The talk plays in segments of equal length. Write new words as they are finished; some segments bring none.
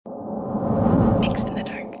Mix in the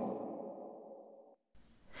Dark.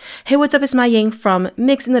 Hey, what's up? It's Ma Ying from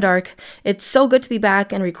Mix in the Dark. It's so good to be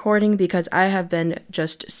back and recording because I have been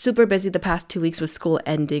just super busy the past 2 weeks with school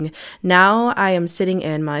ending. Now I am sitting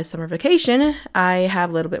in my summer vacation. I have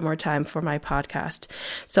a little bit more time for my podcast.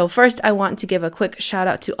 So first, I want to give a quick shout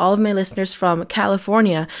out to all of my listeners from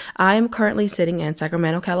California. I am currently sitting in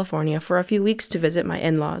Sacramento, California for a few weeks to visit my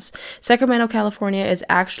in-laws. Sacramento, California is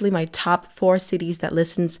actually my top 4 cities that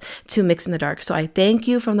listens to Mix in the Dark. So I thank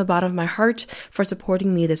you from the bottom of my heart for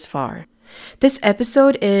supporting me this far. This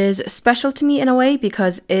episode is special to me in a way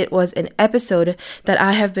because it was an episode that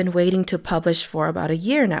I have been waiting to publish for about a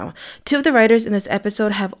year now. 2 of the writers in this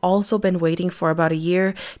episode have also been waiting for about a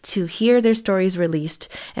year to hear their stories released.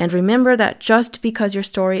 And remember that just because your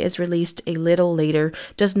story is released a little later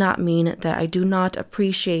does not mean that I do not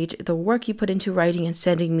appreciate the work you put into writing and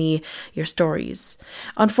sending me your stories.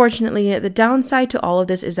 Unfortunately, the downside to all of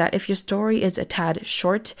this is that if your story is a tad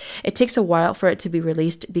short, it takes a while for it to be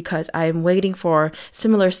released because I'm waiting for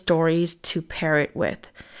similar stories to pair it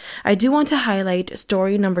with. I do want to highlight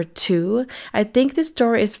story number 2. I think this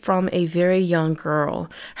story is from a very young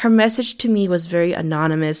girl. Her message to me was very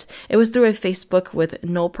anonymous. It was through a Facebook with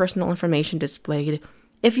no personal information displayed.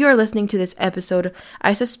 If you are listening to this episode,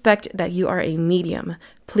 I suspect that you are a medium.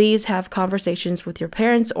 Please have conversations with your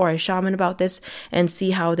parents or a shaman about this and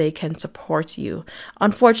see how they can support you.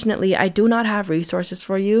 Unfortunately, I do not have resources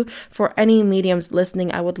for you. For any mediums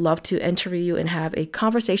listening, I would love to interview you and have a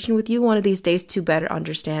conversation with you one of these days to better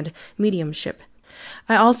understand mediumship.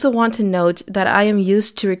 I also want to note that I am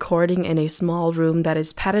used to recording in a small room that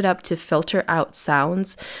is padded up to filter out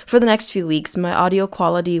sounds. For the next few weeks, my audio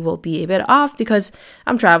quality will be a bit off because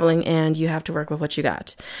I'm traveling and you have to work with what you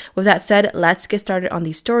got. With that said, let's get started on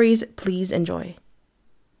these stories. Please enjoy.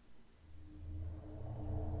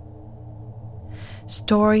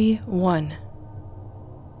 Story 1.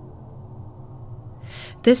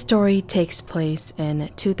 This story takes place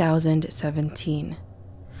in 2017.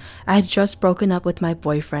 I had just broken up with my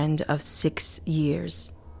boyfriend of 6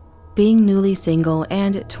 years. Being newly single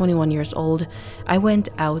and 21 years old, I went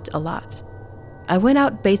out a lot. I went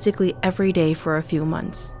out basically every day for a few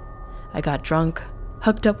months. I got drunk,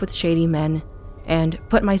 hooked up with shady men, and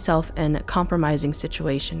put myself in compromising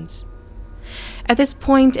situations. At this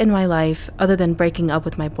point in my life, other than breaking up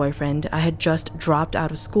with my boyfriend, I had just dropped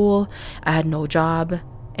out of school, I had no job,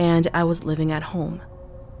 and I was living at home.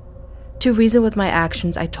 To reason with my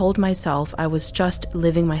actions, I told myself I was just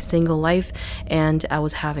living my single life and I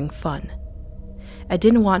was having fun. I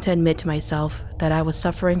didn't want to admit to myself that I was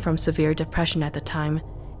suffering from severe depression at the time,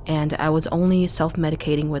 and I was only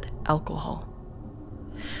self-medicating with alcohol.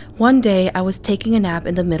 One day, I was taking a nap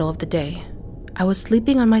in the middle of the day. I was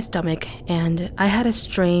sleeping on my stomach and I had a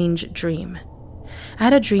strange dream. I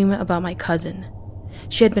had a dream about my cousin.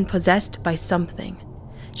 She had been possessed by something.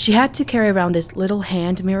 She had to carry around this little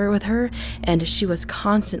hand mirror with her, and she was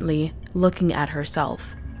constantly looking at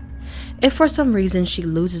herself. If for some reason she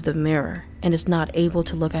loses the mirror and is not able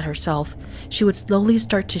to look at herself, she would slowly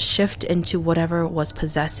start to shift into whatever was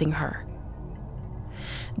possessing her.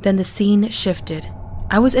 Then the scene shifted.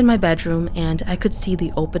 I was in my bedroom and I could see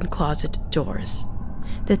the open closet doors.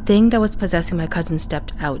 The thing that was possessing my cousin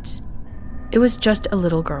stepped out. It was just a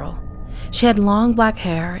little girl. She had long black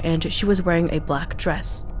hair and she was wearing a black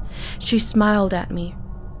dress. She smiled at me.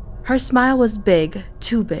 Her smile was big,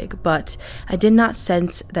 too big, but I did not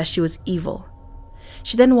sense that she was evil.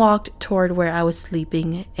 She then walked toward where I was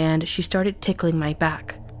sleeping and she started tickling my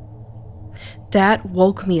back. That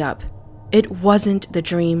woke me up. It wasn't the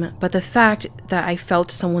dream, but the fact that I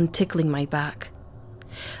felt someone tickling my back.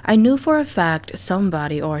 I knew for a fact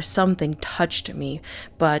somebody or something touched me,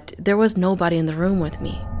 but there was nobody in the room with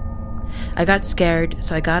me. I got scared,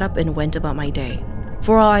 so I got up and went about my day.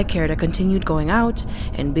 For all I cared, I continued going out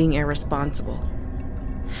and being irresponsible.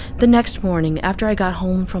 The next morning, after I got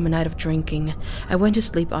home from a night of drinking, I went to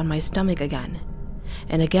sleep on my stomach again.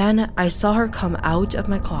 And again, I saw her come out of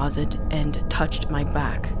my closet and touched my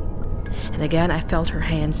back. And again, I felt her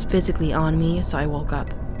hands physically on me, so I woke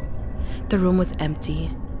up. The room was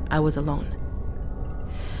empty. I was alone.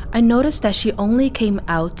 I noticed that she only came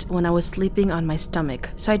out when I was sleeping on my stomach,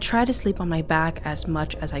 so I tried to sleep on my back as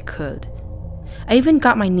much as I could. I even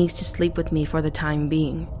got my niece to sleep with me for the time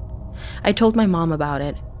being. I told my mom about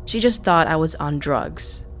it. She just thought I was on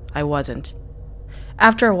drugs. I wasn't.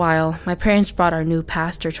 After a while, my parents brought our new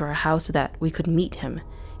pastor to our house so that we could meet him,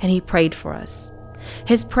 and he prayed for us.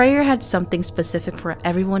 His prayer had something specific for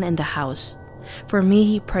everyone in the house. For me,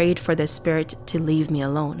 he prayed for the spirit to leave me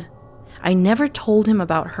alone. I never told him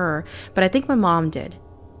about her, but I think my mom did.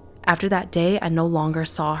 After that day, I no longer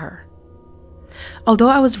saw her. Although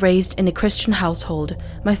I was raised in a Christian household,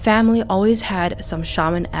 my family always had some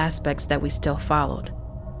shaman aspects that we still followed.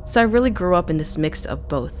 So I really grew up in this mix of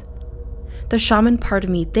both. The shaman part of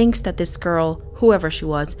me thinks that this girl, whoever she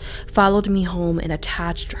was, followed me home and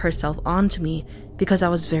attached herself onto me because I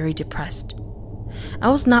was very depressed. I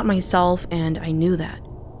was not myself, and I knew that.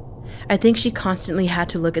 I think she constantly had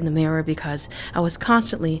to look in the mirror because I was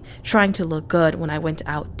constantly trying to look good when I went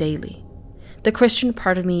out daily. The Christian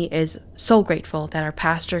part of me is so grateful that our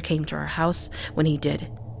pastor came to our house when he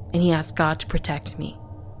did, and he asked God to protect me.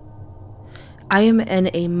 I am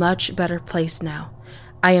in a much better place now.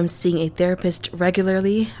 I am seeing a therapist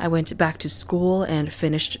regularly. I went back to school and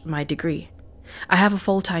finished my degree. I have a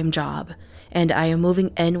full-time job, and I am moving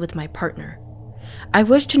in with my partner. I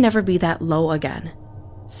wish to never be that low again.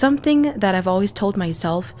 Something that I've always told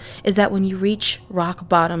myself is that when you reach rock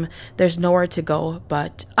bottom, there's nowhere to go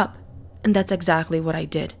but up, and that's exactly what I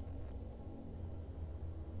did.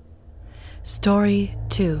 Story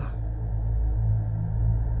 2.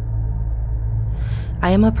 I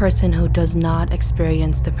am a person who does not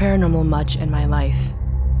experience the paranormal much in my life.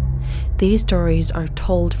 These stories are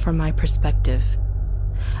told from my perspective.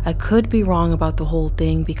 I could be wrong about the whole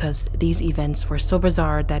thing because these events were so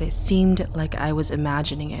bizarre that it seemed like I was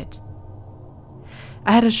imagining it.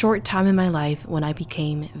 I had a short time in my life when I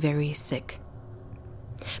became very sick.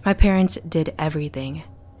 My parents did everything.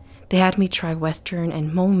 They had me try Western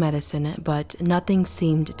and Hmong medicine, but nothing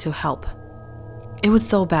seemed to help. It was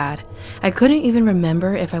so bad, I couldn't even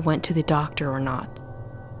remember if I went to the doctor or not.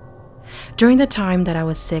 During the time that I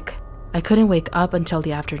was sick, I couldn't wake up until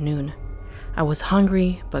the afternoon. I was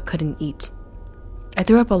hungry but couldn't eat. I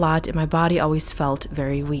threw up a lot and my body always felt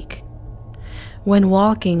very weak. When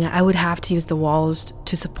walking, I would have to use the walls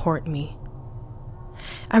to support me.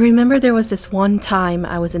 I remember there was this one time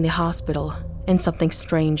I was in the hospital and something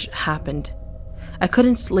strange happened. I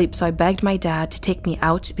couldn't sleep, so I begged my dad to take me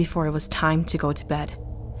out before it was time to go to bed.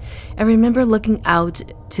 I remember looking out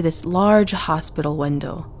to this large hospital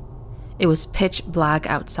window. It was pitch black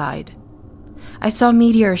outside. I saw a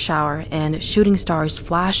meteor shower and shooting stars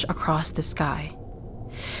flash across the sky.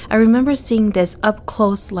 I remember seeing this up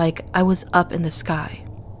close like I was up in the sky.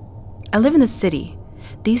 I live in the city.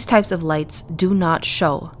 These types of lights do not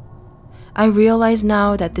show. I realize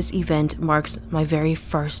now that this event marks my very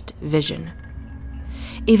first vision.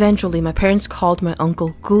 Eventually, my parents called my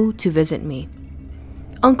Uncle Gu to visit me.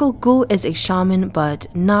 Uncle Gu is a shaman, but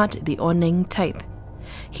not the Oneng type.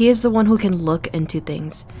 He is the one who can look into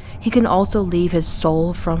things. He can also leave his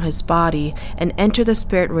soul from his body and enter the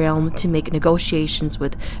spirit realm to make negotiations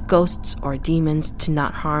with ghosts or demons to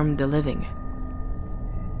not harm the living.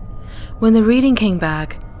 When the reading came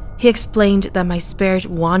back, he explained that my spirit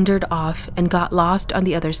wandered off and got lost on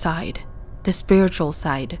the other side, the spiritual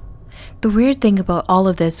side. The weird thing about all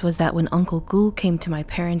of this was that when Uncle Gu came to my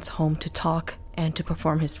parents' home to talk and to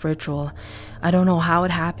perform his ritual, I don't know how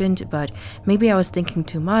it happened, but maybe I was thinking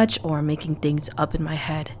too much or making things up in my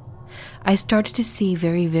head. I started to see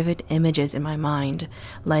very vivid images in my mind,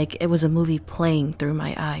 like it was a movie playing through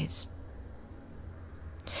my eyes.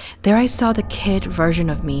 There I saw the kid version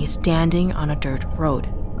of me standing on a dirt road.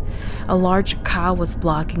 A large cow was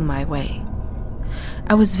blocking my way.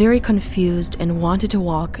 I was very confused and wanted to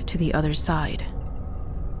walk to the other side.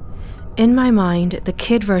 In my mind, the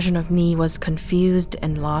kid version of me was confused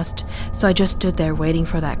and lost, so I just stood there waiting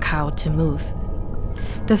for that cow to move.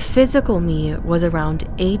 The physical me was around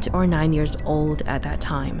 8 or 9 years old at that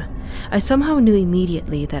time. I somehow knew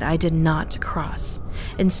immediately that I did not cross.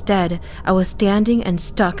 Instead, I was standing and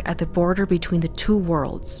stuck at the border between the two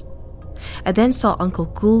worlds. I then saw Uncle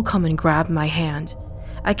Gu come and grab my hand.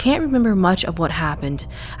 I can't remember much of what happened.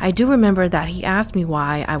 I do remember that he asked me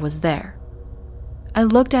why I was there. I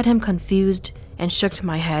looked at him confused and shook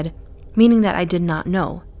my head, meaning that I did not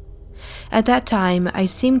know. At that time, I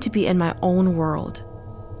seemed to be in my own world.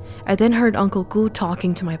 I then heard Uncle Gu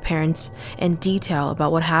talking to my parents in detail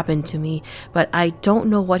about what happened to me, but I don't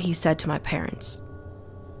know what he said to my parents.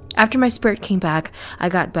 After my spirit came back, I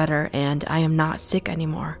got better and I am not sick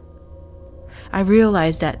anymore. I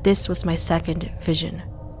realized that this was my second vision.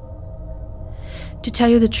 To tell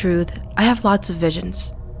you the truth, I have lots of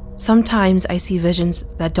visions. Sometimes I see visions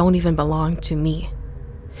that don't even belong to me.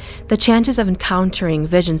 The chances of encountering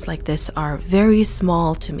visions like this are very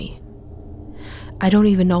small to me. I don't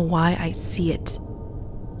even know why I see it.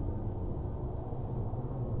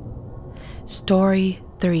 Story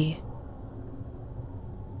 3.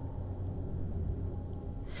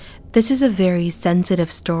 This is a very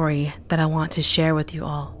sensitive story that I want to share with you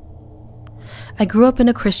all. I grew up in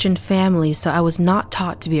a Christian family, so I was not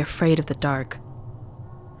taught to be afraid of the dark.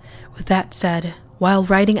 With that said, while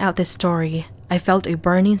writing out this story, I felt a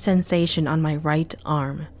burning sensation on my right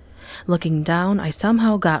arm. Looking down, I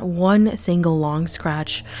somehow got one single long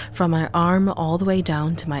scratch from my arm all the way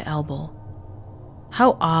down to my elbow.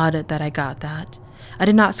 How odd that I got that. I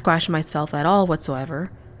did not scratch myself at all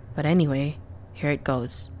whatsoever, but anyway, here it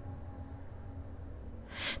goes.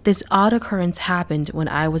 This odd occurrence happened when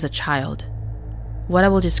I was a child. What I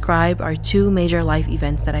will describe are two major life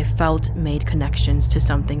events that I felt made connections to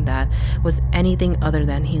something that was anything other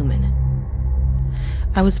than human.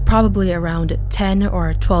 I was probably around 10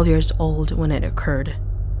 or 12 years old when it occurred.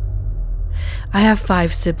 I have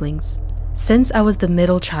 5 siblings. Since I was the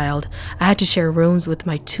middle child, I had to share rooms with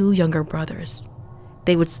my 2 younger brothers.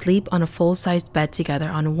 They would sleep on a full-sized bed together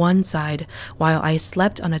on one side, while I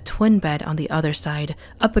slept on a twin bed on the other side,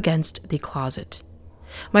 up against the closet.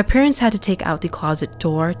 My parents had to take out the closet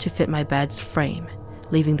door to fit my bed's frame,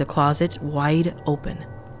 leaving the closet wide open.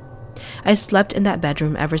 I slept in that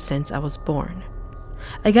bedroom ever since I was born.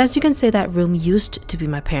 I guess you can say that room used to be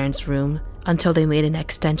my parents' room until they made an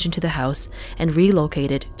extension to the house and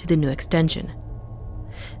relocated to the new extension.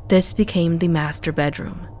 This became the master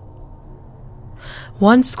bedroom.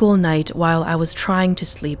 One school night while I was trying to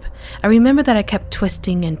sleep, I remember that I kept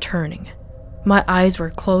twisting and turning. My eyes were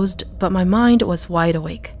closed, but my mind was wide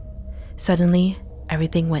awake. Suddenly,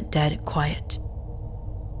 everything went dead quiet.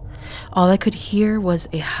 All I could hear was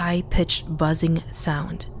a high-pitched buzzing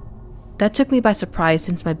sound. That took me by surprise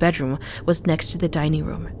since my bedroom was next to the dining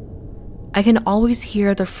room. I can always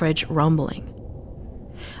hear the fridge rumbling.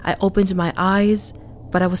 I opened my eyes,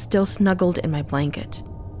 but I was still snuggled in my blanket.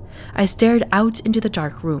 I stared out into the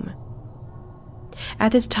dark room.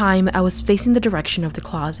 At this time, I was facing the direction of the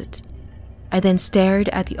closet. I then stared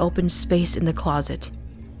at the open space in the closet.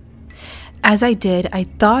 As I did, I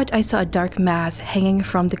thought I saw a dark mass hanging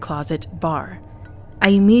from the closet bar. I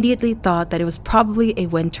immediately thought that it was probably a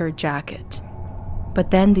winter jacket.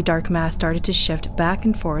 But then the dark mass started to shift back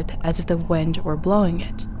and forth as if the wind were blowing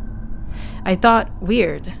it. I thought,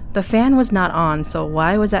 weird, the fan was not on, so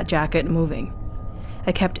why was that jacket moving?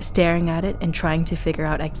 I kept staring at it and trying to figure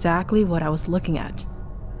out exactly what I was looking at.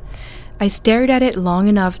 I stared at it long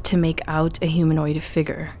enough to make out a humanoid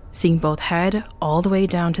figure, seeing both head all the way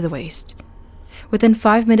down to the waist. Within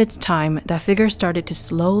 5 minutes' time, that figure started to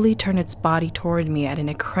slowly turn its body toward me at an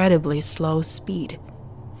incredibly slow speed.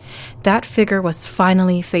 That figure was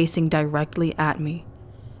finally facing directly at me.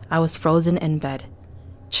 I was frozen in bed.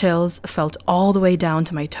 Chills felt all the way down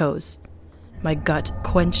to my toes. My gut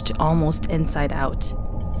quenched almost inside out.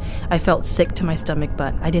 I felt sick to my stomach,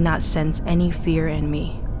 but I did not sense any fear in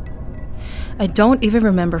me. I don't even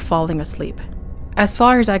remember falling asleep. As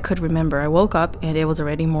far as I could remember, I woke up and it was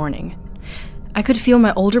already morning. I could feel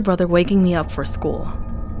my older brother waking me up for school.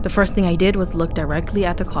 The first thing I did was look directly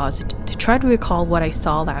at the closet to try to recall what I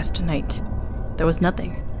saw last night. There was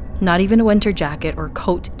nothing, not even a winter jacket or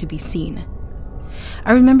coat to be seen.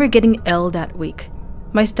 I remember getting ill that week.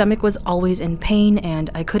 My stomach was always in pain and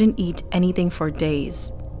I couldn't eat anything for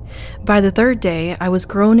days. By the 3rd day, I was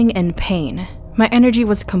groaning in pain. My energy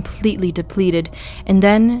was completely depleted, and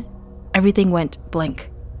then everything went blank.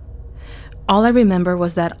 All I remember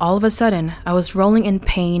was that all of a sudden, I was rolling in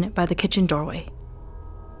pain by the kitchen doorway.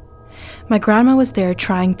 My grandma was there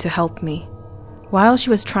trying to help me. While she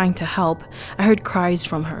was trying to help, I heard cries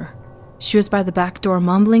from her. She was by the back door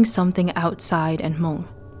mumbling something outside and home.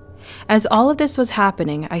 As all of this was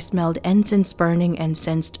happening, I smelled incense burning and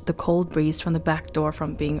sensed the cold breeze from the back door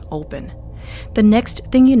from being open. The next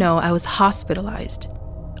thing you know, I was hospitalized.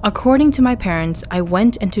 According to my parents, I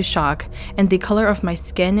went into shock and the color of my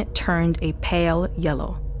skin turned a pale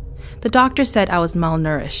yellow. The doctor said I was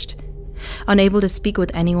malnourished. Unable to speak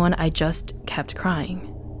with anyone, I just kept crying.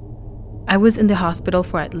 I was in the hospital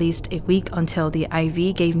for at least a week until the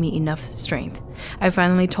IV gave me enough strength. I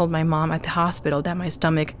finally told my mom at the hospital that my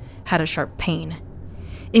stomach had a sharp pain.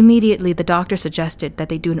 Immediately, the doctor suggested that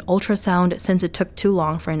they do an ultrasound since it took too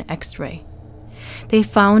long for an X-ray. They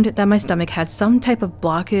found that my stomach had some type of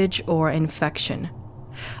blockage or infection.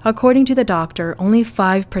 According to the doctor, only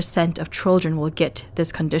 5% of children will get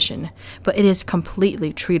this condition, but it is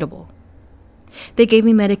completely treatable. They gave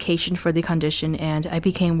me medication for the condition and I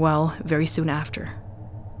became well very soon after.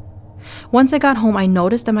 Once I got home, I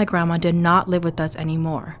noticed that my grandma did not live with us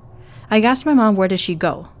anymore. I asked my mom where did she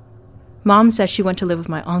go. Mom said she went to live with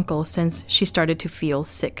my uncle since she started to feel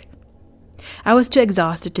sick. I was too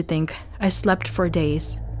exhausted to think. I slept for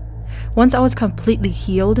days. Once I was completely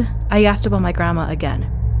healed, I asked about my grandma again.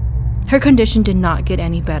 Her condition did not get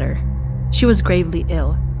any better. She was gravely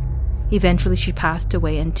ill. Eventually, she passed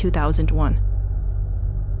away in 2001.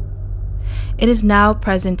 It is now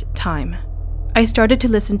present time. I started to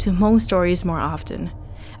listen to Hmong stories more often.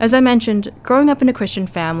 As I mentioned, growing up in a Christian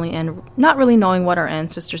family and not really knowing what our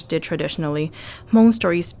ancestors did traditionally, Hmong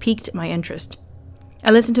stories piqued my interest.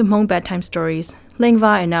 I listened to Hmong bedtime stories,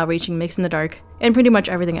 Lingva, and now reaching Mix in the Dark, and pretty much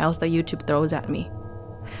everything else that YouTube throws at me.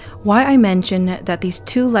 Why I mention that these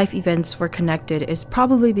two life events were connected is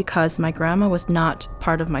probably because my grandma was not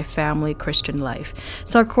part of my family Christian life,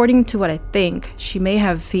 so according to what I think, she may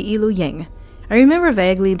have Fi'ilu Ying. I remember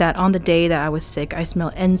vaguely that on the day that I was sick, I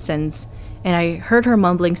smelled incense, and I heard her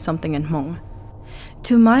mumbling something in Hmong.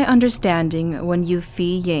 To my understanding, when you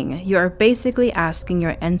Fi Ying, you are basically asking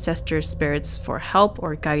your ancestors' spirits for help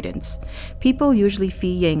or guidance. People usually Fi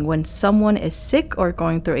Ying when someone is sick or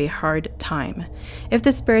going through a hard time. If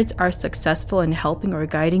the spirits are successful in helping or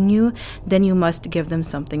guiding you, then you must give them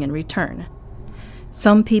something in return.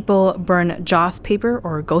 Some people burn joss paper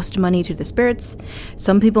or ghost money to the spirits.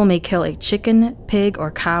 Some people may kill a chicken, pig, or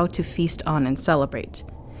cow to feast on and celebrate.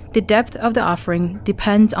 The depth of the offering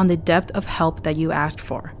depends on the depth of help that you asked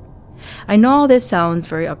for. I know all this sounds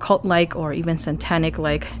very occult-like or even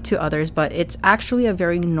satanic-like to others, but it's actually a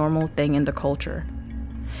very normal thing in the culture.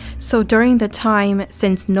 So during the time,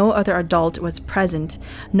 since no other adult was present,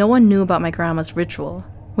 no one knew about my grandma's ritual.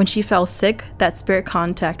 When she fell sick, that spirit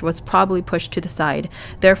contact was probably pushed to the side,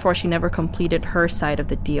 therefore she never completed her side of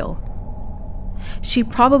the deal. She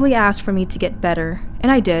probably asked for me to get better,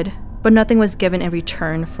 and I did, but nothing was given in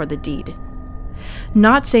return for the deed.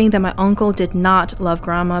 Not saying that my uncle did not love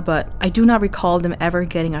grandma, but I do not recall them ever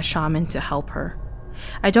getting a shaman to help her.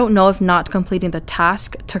 I don't know if not completing the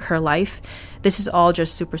task took her life. This is all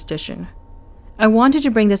just superstition. I wanted to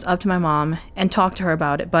bring this up to my mom and talk to her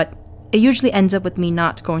about it, but it usually ends up with me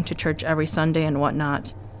not going to church every Sunday and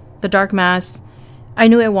whatnot. The dark mass, I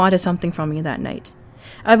knew it wanted something from me that night.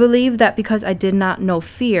 I believe that because I did not know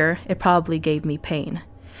fear, it probably gave me pain.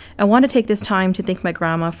 I want to take this time to thank my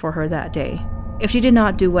grandma for her that day. If she did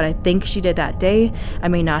not do what I think she did that day, I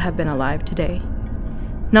may not have been alive today.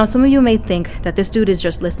 Now, some of you may think that this dude is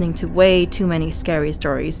just listening to way too many scary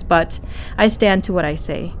stories, but I stand to what I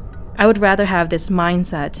say. I would rather have this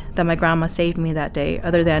mindset that my grandma saved me that day,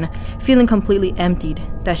 other than feeling completely emptied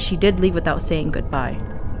that she did leave without saying goodbye.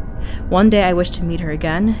 One day I wish to meet her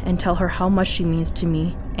again and tell her how much she means to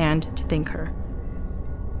me and to thank her.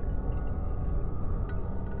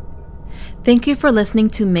 Thank you for listening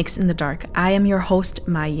to Mix in the Dark. I am your host,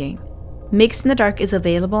 Mai Ying. Mix in the Dark is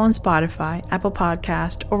available on Spotify, Apple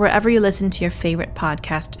Podcast, or wherever you listen to your favorite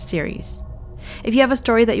podcast series. If you have a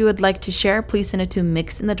story that you would like to share, please send it to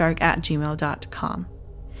mixinthedark@gmail.com.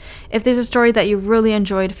 If there's a story that you really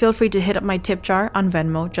enjoyed, feel free to hit up my tip jar on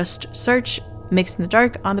Venmo. Just search Mix in the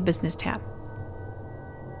Dark on the business tab.